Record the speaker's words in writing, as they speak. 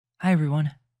Hi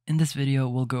everyone. In this video,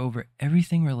 we'll go over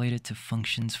everything related to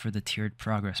functions for the tiered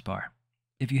progress bar.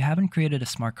 If you haven't created a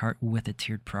smart cart with a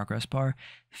tiered progress bar,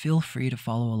 feel free to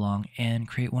follow along and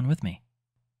create one with me.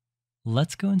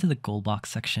 Let's go into the goal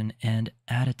box section and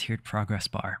add a tiered progress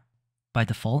bar. By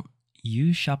default,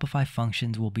 use Shopify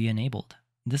functions will be enabled.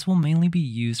 This will mainly be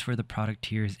used for the product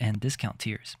tiers and discount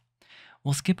tiers.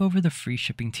 We'll skip over the free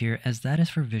shipping tier as that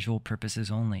is for visual purposes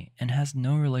only and has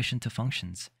no relation to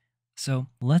functions. So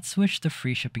let's switch the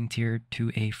free shipping tier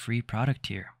to a free product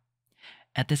tier.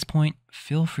 At this point,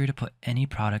 feel free to put any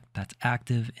product that's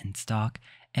active in stock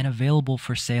and available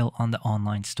for sale on the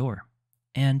online store,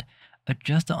 and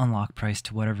adjust the unlock price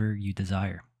to whatever you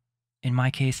desire. In my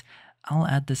case, I'll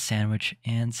add this sandwich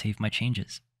and save my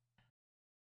changes.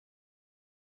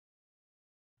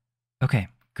 Okay,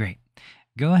 great.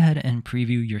 Go ahead and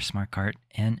preview your smart cart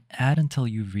and add until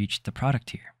you've reached the product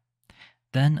tier.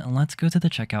 Then let's go to the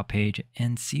checkout page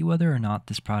and see whether or not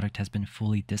this product has been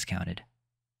fully discounted.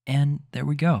 And there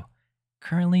we go.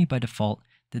 Currently, by default,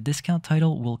 the discount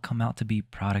title will come out to be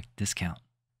product discount.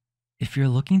 If you're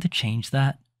looking to change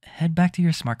that, head back to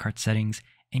your smart cart settings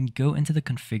and go into the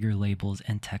configure labels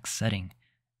and text setting.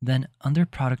 Then under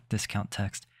product discount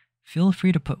text, feel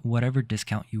free to put whatever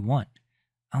discount you want.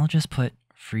 I'll just put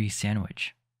free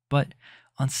sandwich. But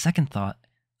on second thought,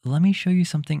 let me show you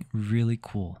something really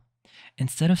cool.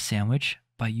 Instead of sandwich,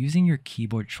 by using your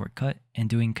keyboard shortcut and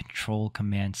doing Control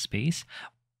Command Space,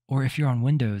 or if you're on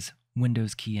Windows,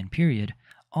 Windows key and period,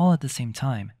 all at the same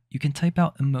time, you can type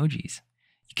out emojis.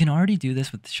 You can already do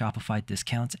this with Shopify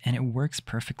discounts and it works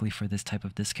perfectly for this type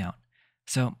of discount.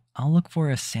 So I'll look for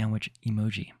a sandwich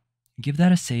emoji. Give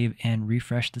that a save and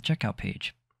refresh the checkout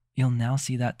page. You'll now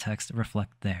see that text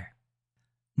reflect there.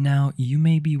 Now you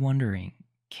may be wondering,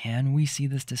 can we see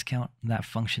this discount that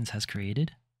Functions has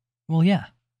created? Well, yeah.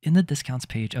 In the discounts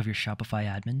page of your Shopify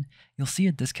admin, you'll see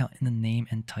a discount in the name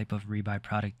and type of Rebuy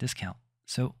product discount.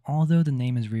 So although the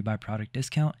name is Rebuy product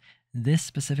discount, this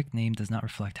specific name does not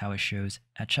reflect how it shows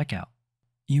at checkout.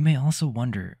 You may also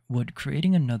wonder, would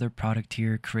creating another product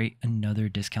tier create another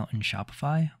discount in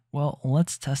Shopify? Well,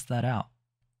 let's test that out.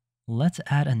 Let's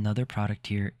add another product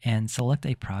tier and select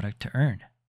a product to earn.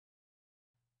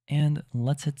 And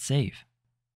let's hit save.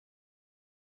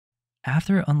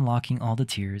 After unlocking all the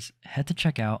tiers, head to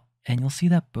checkout and you'll see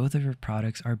that both of your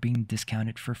products are being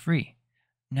discounted for free.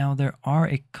 Now there are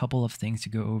a couple of things to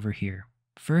go over here.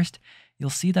 First,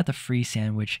 you'll see that the free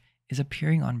sandwich is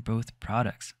appearing on both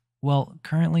products. Well,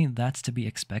 currently that's to be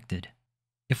expected.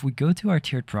 If we go to our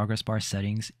tiered progress bar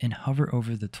settings and hover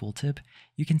over the tooltip,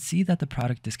 you can see that the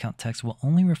product discount text will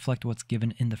only reflect what's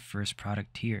given in the first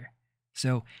product tier.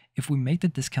 So if we make the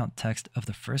discount text of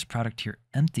the first product tier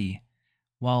empty,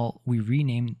 while we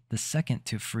rename the second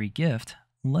to free gift,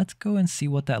 let's go and see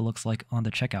what that looks like on the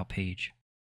checkout page.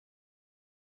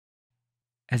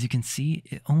 As you can see,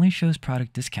 it only shows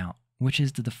product discount, which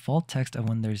is the default text of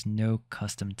when there's no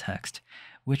custom text,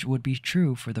 which would be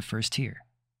true for the first tier.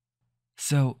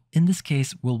 So in this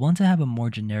case, we'll want to have a more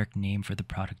generic name for the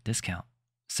product discount.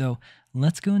 So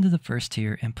let's go into the first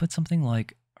tier and put something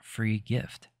like free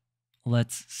gift.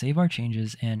 Let's save our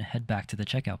changes and head back to the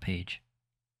checkout page.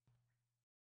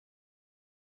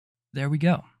 There we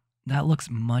go. That looks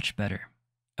much better.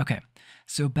 Okay,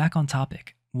 so back on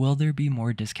topic. Will there be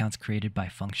more discounts created by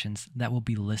functions that will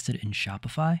be listed in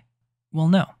Shopify? Well,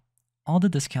 no. All the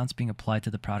discounts being applied to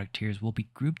the product tiers will be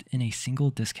grouped in a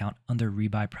single discount under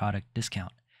Rebuy product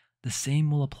discount. The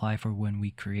same will apply for when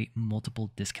we create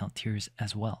multiple discount tiers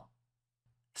as well.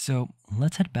 So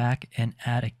let's head back and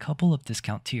add a couple of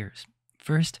discount tiers.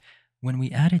 First, when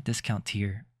we add a discount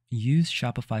tier, use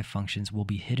Shopify functions will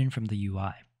be hidden from the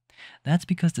UI. That's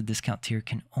because the discount tier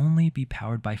can only be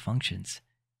powered by functions.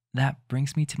 That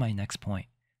brings me to my next point.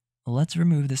 Let's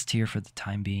remove this tier for the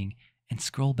time being and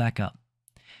scroll back up.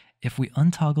 If we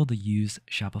untoggle the Use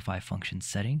Shopify Functions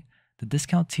setting, the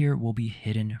discount tier will be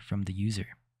hidden from the user.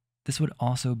 This would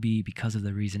also be because of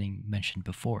the reasoning mentioned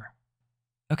before.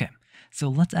 Okay, so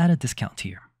let's add a discount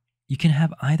tier. You can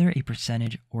have either a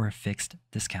percentage or a fixed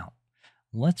discount.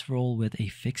 Let's roll with a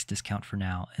fixed discount for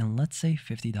now, and let's say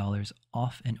 $50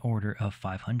 off an order of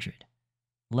 $500.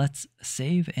 Let's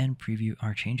save and preview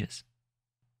our changes.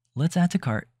 Let's add to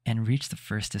cart and reach the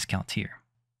first discount tier.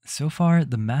 So far,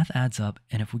 the math adds up,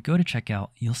 and if we go to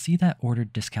checkout, you'll see that order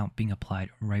discount being applied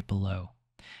right below.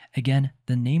 Again,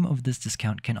 the name of this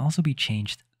discount can also be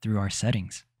changed through our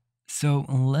settings. So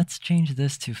let's change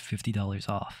this to $50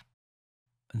 off.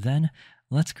 Then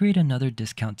let's create another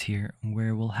discount tier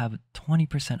where we'll have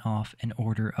 20% off an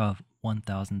order of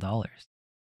 $1,000.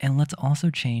 And let's also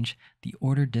change the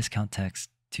order discount text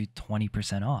to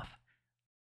 20% off.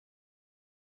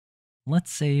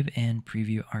 Let's save and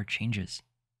preview our changes.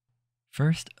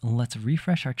 First, let's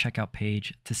refresh our checkout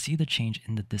page to see the change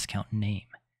in the discount name.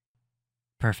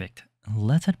 Perfect.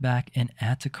 Let's head back and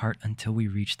add to cart until we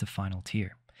reach the final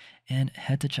tier, and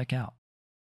head to checkout.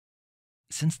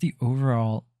 Since the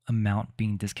overall amount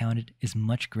being discounted is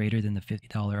much greater than the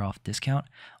 $50 off discount,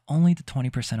 only the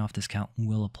 20% off discount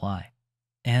will apply.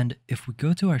 And if we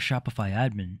go to our Shopify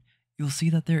admin, you'll see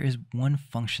that there is one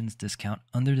functions discount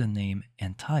under the name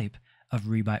and type of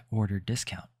Rebuy order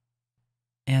discount.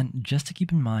 And just to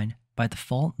keep in mind, by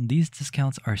default, these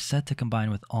discounts are set to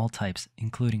combine with all types,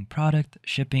 including product,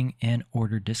 shipping, and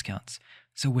order discounts.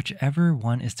 So whichever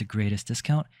one is the greatest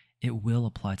discount, it will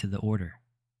apply to the order.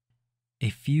 A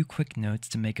few quick notes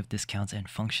to make of discounts and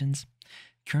functions.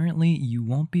 Currently, you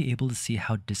won't be able to see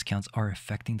how discounts are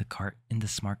affecting the cart in the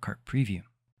Smart Cart preview.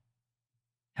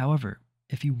 However,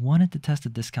 if you wanted to test the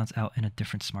discounts out in a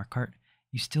different Smart Cart,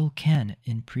 you still can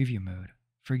in preview mode.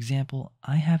 For example,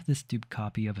 I have this duped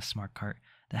copy of a Smart Cart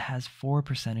that has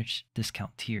 4%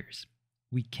 discount tiers.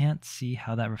 We can't see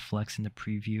how that reflects in the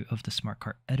preview of the Smart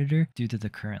Cart editor due to the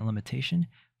current limitation,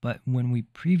 but when we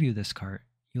preview this cart,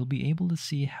 you'll be able to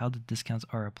see how the discounts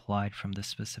are applied from this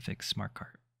specific Smart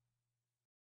Cart.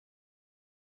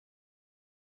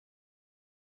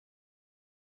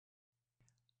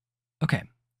 Okay,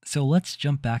 so let's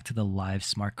jump back to the live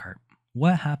Smart Cart.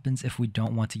 What happens if we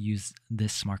don't want to use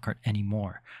this Smart Cart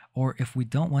anymore, or if we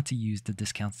don't want to use the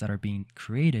discounts that are being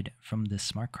created from this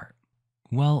Smart Cart?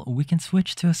 Well, we can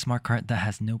switch to a Smart Cart that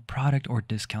has no product or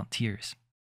discount tiers.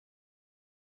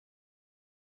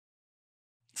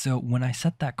 So when I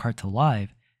set that cart to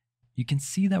live, you can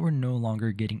see that we're no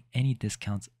longer getting any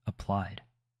discounts applied.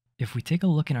 If we take a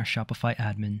look in our Shopify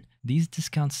admin, these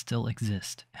discounts still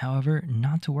exist. However,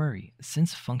 not to worry,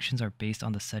 since functions are based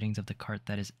on the settings of the cart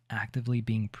that is actively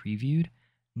being previewed,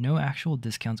 no actual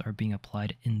discounts are being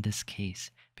applied in this case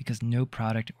because no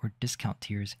product or discount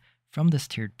tiers from this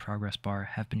tiered progress bar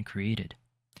have been created.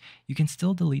 You can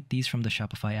still delete these from the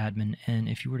Shopify admin, and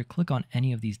if you were to click on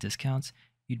any of these discounts,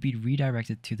 you'd be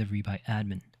redirected to the Rebuy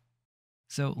admin.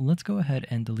 So let's go ahead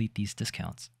and delete these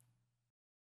discounts.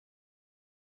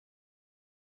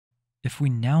 If we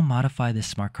now modify this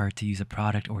Smart Cart to use a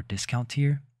product or discount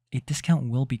tier, a discount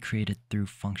will be created through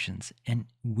functions and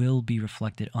will be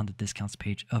reflected on the discounts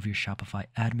page of your Shopify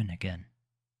admin again.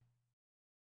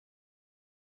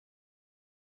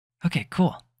 Okay,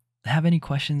 cool. Have any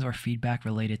questions or feedback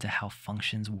related to how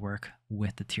functions work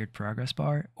with the tiered progress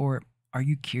bar? Or are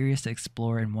you curious to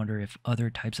explore and wonder if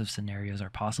other types of scenarios are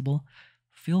possible?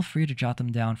 Feel free to jot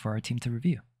them down for our team to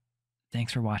review.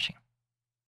 Thanks for watching.